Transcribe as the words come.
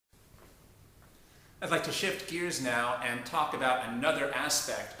I'd like to shift gears now and talk about another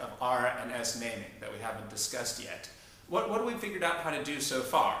aspect of R and S naming that we haven't discussed yet. What have we figured out how to do so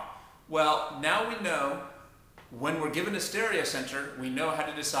far? Well, now we know when we're given a stereocenter, we know how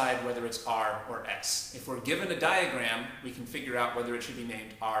to decide whether it's R or S. If we're given a diagram, we can figure out whether it should be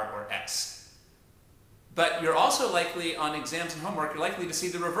named R or S. But you're also likely, on exams and homework, you're likely to see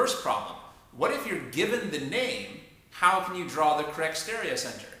the reverse problem. What if you're given the name, how can you draw the correct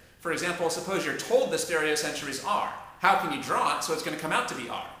stereocenter? For example, suppose you're told the stereocenter is R. How can you draw it so it's going to come out to be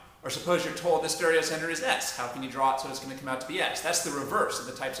R? Or suppose you're told the stereocenter is S. How can you draw it so it's going to come out to be S? That's the reverse of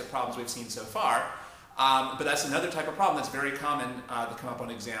the types of problems we've seen so far. But that's another type of problem that's very common to come up on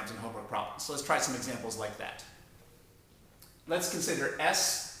exams and homework problems. So let's try some examples like that. Let's consider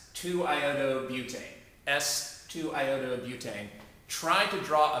S2-iodobutane. S2-iodobutane. Try to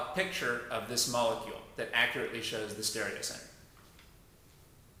draw a picture of this molecule that accurately shows the stereocenter.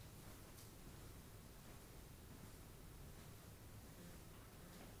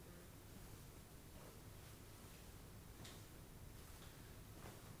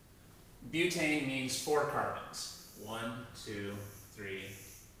 Butane means 4 carbons. 1, 2, 3,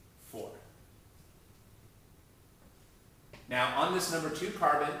 4. Now, on this number 2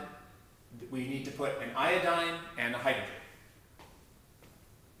 carbon, we need to put an iodine and a hydrogen.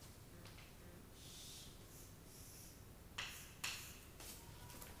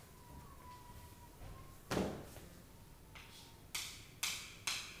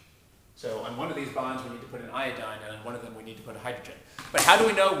 So on one of these bonds, we need to put an iodine, and on one of them, we need to put a hydrogen. But how do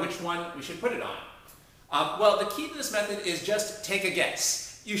we know which one we should put it on? Well, the key to this method is just take a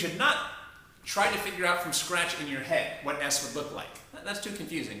guess. You should not try to figure out from scratch in your head what S would look like. That's too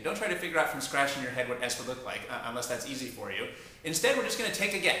confusing. Don't try to figure out from scratch in your head what S would look like, unless that's easy for you. Instead, we're just going to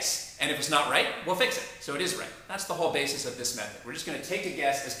take a guess. And if it's not right, we'll fix it. So it is right. That's the whole basis of this method. We're just going to take a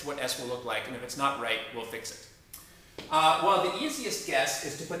guess as to what S will look like, and if it's not right, we'll fix it. Well, the easiest guess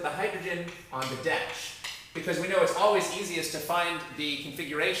is to put the hydrogen on the dash, because we know it's always easiest to find the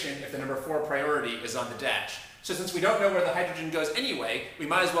configuration if the number 4 priority is on the dash. So since we don't know where the hydrogen goes anyway, we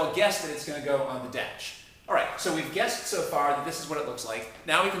might as well guess that it's going to go on the dash. All right, so we've guessed so far that this is what it looks like.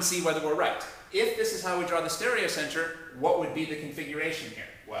 Now we can see whether we're right. If this is how we draw the stereocenter, what would be the configuration here?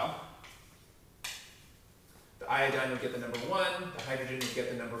 Well, the iodine would get the number 1, the hydrogen would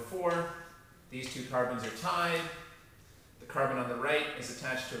get the number 4. These 2 carbons are tied. The carbon on the right is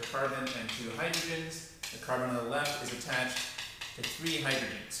attached to a carbon and 2 hydrogens. The carbon on the left is attached to 3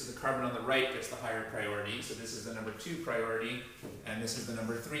 hydrogens. So the carbon on the right gets the higher priority. So this is the number 2 priority, and this is the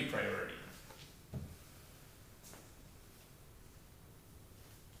number 3 priority.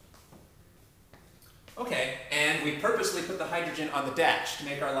 Okay, and we purposely put the hydrogen on the dash to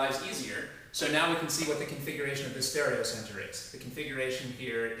make our lives easier. So now we can see what the configuration of the stereocenter is. The configuration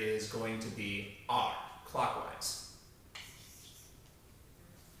here is going to be R, clockwise.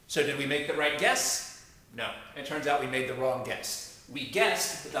 So did we make the right guess? No. It turns out we made the wrong guess. We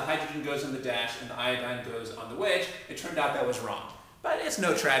guessed that the hydrogen goes on the dash and the iodine goes on the wedge. It turned out that was wrong. But it's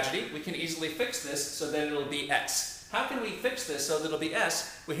no tragedy. We can easily fix this so that it'll be S. How can we fix this so that it'll be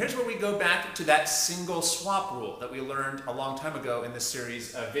S? Well, here's where we go back to that single swap rule that we learned a long time ago in this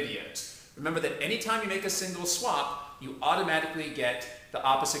series of videos. Remember that anytime you make a single swap, you automatically get the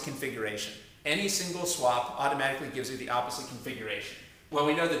opposite configuration. Any single swap automatically gives you the opposite configuration. Well,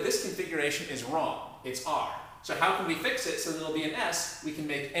 we know that this configuration is wrong. It's R. So how can we fix it so that it'll be an S? We can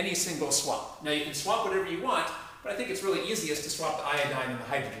make any single swap. Now, you can swap whatever you want, but I think it's really easiest to swap the iodine and the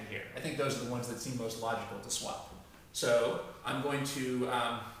hydrogen here. I think those are the ones that seem most logical to swap. So I'm going to,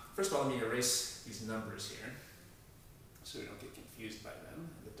 first of all, let me erase these numbers here so we don't get confused by them,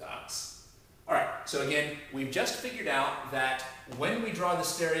 the dots. All right, so again, we've just figured out that when we draw the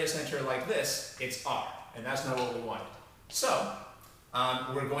stereocenter like this, it's R, and that's not what we wanted. So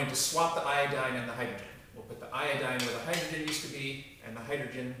we're going to swap the iodine and the hydrogen. We'll put the iodine where the hydrogen used to be and the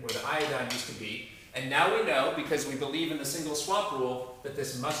hydrogen where the iodine used to be. And now we know, because we believe in the single swap rule, that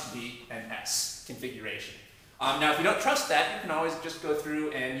this must be an S configuration. Now, if you don't trust that, you can always just go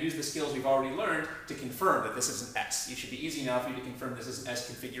through and use the skills we've already learned to confirm that this is an S. It should be easy now for you to confirm this is an S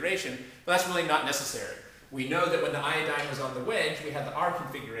configuration, but that's really not necessary. We know that when the iodine was on the wedge, we had the R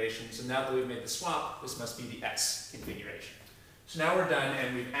configuration, so now that we've made the swap, this must be the S configuration. So now we're done,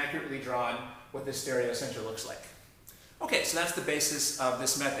 and we've accurately drawn what this stereocenter looks like. Okay, so that's the basis of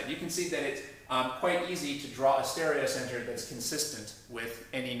this method. You can see that it's quite easy to draw a stereocenter that's consistent with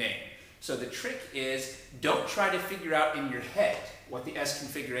any name. So the trick is, don't try to figure out in your head what the S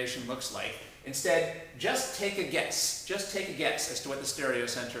configuration looks like. Instead, just take a guess. Just take a guess as to what the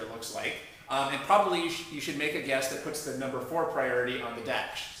stereocenter looks like. And probably you should make a guess that puts the number 4 priority on the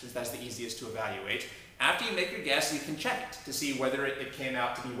dash, since that's the easiest to evaluate. After you make your guess, you can check it to see whether it came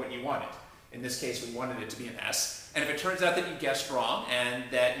out to be what you wanted. In this case, we wanted it to be an S. And if it turns out that you guessed wrong and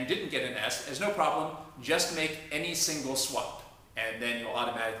that you didn't get an S, there's no problem. Just make any single swap, and then you'll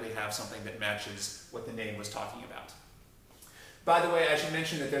automatically have something that matches what the name was talking about. By the way, I should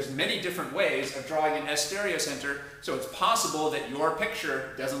mention that there's many different ways of drawing an S stereocenter, so it's possible that your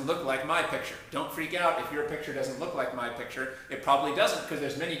picture doesn't look like my picture. Don't freak out if your picture doesn't look like my picture. It probably doesn't, because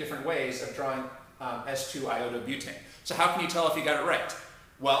there's many different ways of drawing S2-iodobutane. So how can you tell if you got it right?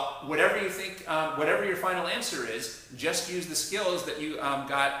 Well, whatever you think, whatever your final answer is, just use the skills that you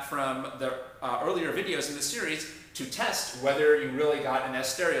got from the earlier videos in the series to test whether you really got an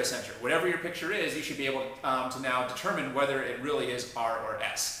S stereocenter. Whatever your picture is, you should be able to now determine whether it really is R or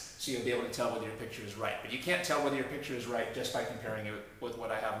S. So you'll be able to tell whether your picture is right. But you can't tell whether your picture is right just by comparing it with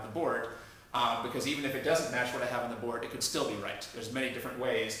what I have on the board, because even if it doesn't match what I have on the board, it could still be right. There's many different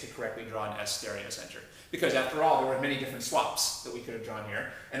ways to correctly draw an S stereocenter. Because after all, there were many different swaps that we could have drawn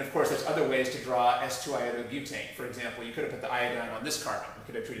here. And of course, there's other ways to draw S2-iodobutane. For example, you could have put the iodine on this carbon. You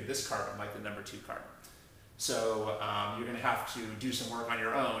could have treated this carbon like the number 2 carbon. So you're going to have to do some work on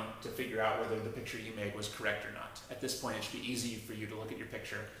your own to figure out whether the picture you made was correct or not. At this point, it should be easy for you to look at your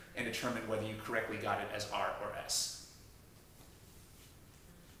picture and determine whether you correctly got it as R or S.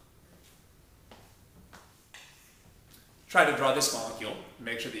 Try to draw this molecule and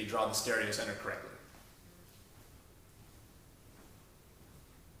make sure that you draw the stereocenter correctly.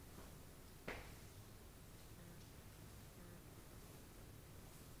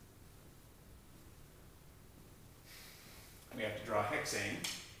 We have to draw hexane.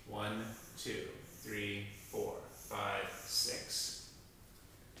 1, 2, 3, 4, 5, 6.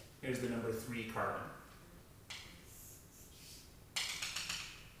 Here's the number 3 carbon.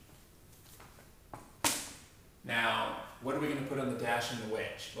 Now, what are we going to put on the dash and the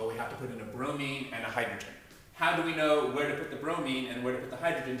wedge? Well, we have to put in a bromine and a hydrogen. How do we know where to put the bromine and where to put the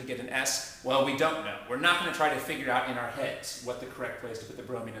hydrogen to get an S? Well, we don't know. We're not going to try to figure out in our heads what the correct place to put the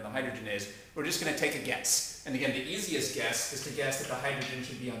bromine and the hydrogen is. We're just going to take a guess. And again, the easiest guess is to guess that the hydrogen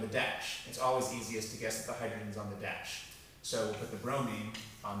should be on the dash. It's always easiest to guess that the hydrogen is on the dash. So we'll put the bromine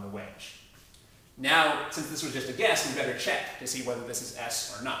on the wedge. Now, since this was just a guess, we better check to see whether this is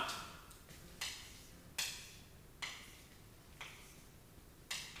S or not.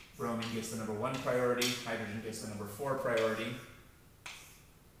 Bromine gets the number 1 priority, hydrogen gets the number 4 priority.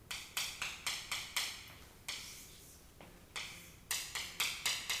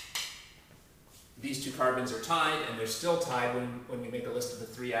 These 2 carbons are tied, and they're still tied when we make a list of the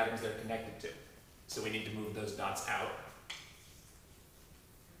 3 atoms they're connected to. So we need to move those dots out.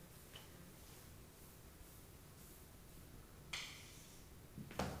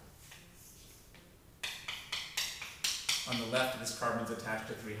 On the left, this carbon is attached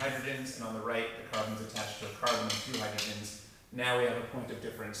to 3 hydrogens, and on the right, the carbon is attached to a carbon and 2 hydrogens. Now we have a point of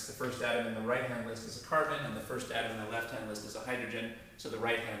difference. The first atom in the right-hand list is a carbon, and the first atom in the left-hand list is a hydrogen, so the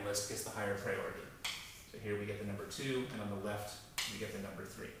right-hand list gets the higher priority. So here we get the number 2, and on the left, we get the number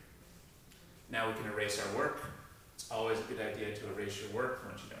 3. Now we can erase our work. It's always a good idea to erase your work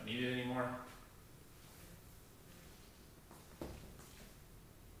once you don't need it anymore.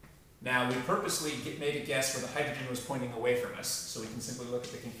 Now, we purposely made a guess where the hydrogen was pointing away from us, so we can simply look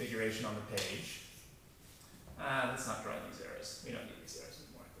at the configuration on the page. Let's not draw these arrows. We don't need these arrows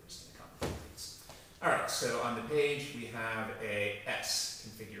anymore. We're just going to complicate things. All right, so on the page, we have a S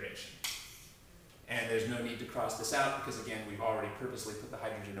configuration. And there's no need to cross this out because, again, we've already purposely put the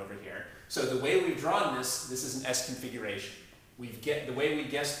hydrogen over here. So the way we've drawn this is an S configuration. The way we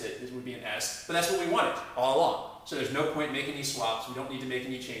guessed it would be an S, but that's what we wanted all along. So there's no point making any swaps. We don't need to make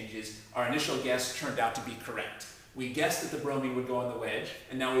any changes. Our initial guess turned out to be correct. We guessed that the bromine would go on the wedge,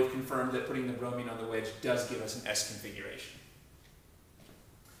 and now we've confirmed that putting the bromine on the wedge does give us an S configuration.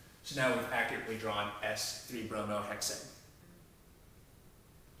 So now we've accurately drawn S3-bromohexane.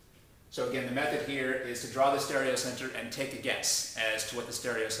 So again, the method here is to draw the stereocenter and take a guess as to what the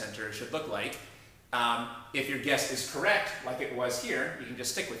stereocenter should look like. If your guess is correct, like it was here, you can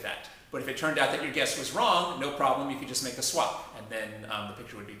just stick with that. But if it turned out that your guess was wrong, no problem, you could just make a swap, and then the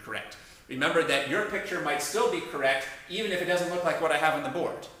picture would be correct. Remember that your picture might still be correct, even if it doesn't look like what I have on the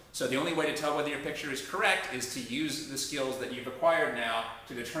board. So the only way to tell whether your picture is correct is to use the skills that you've acquired now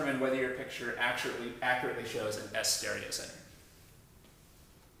to determine whether your picture accurately shows an S stereocenter.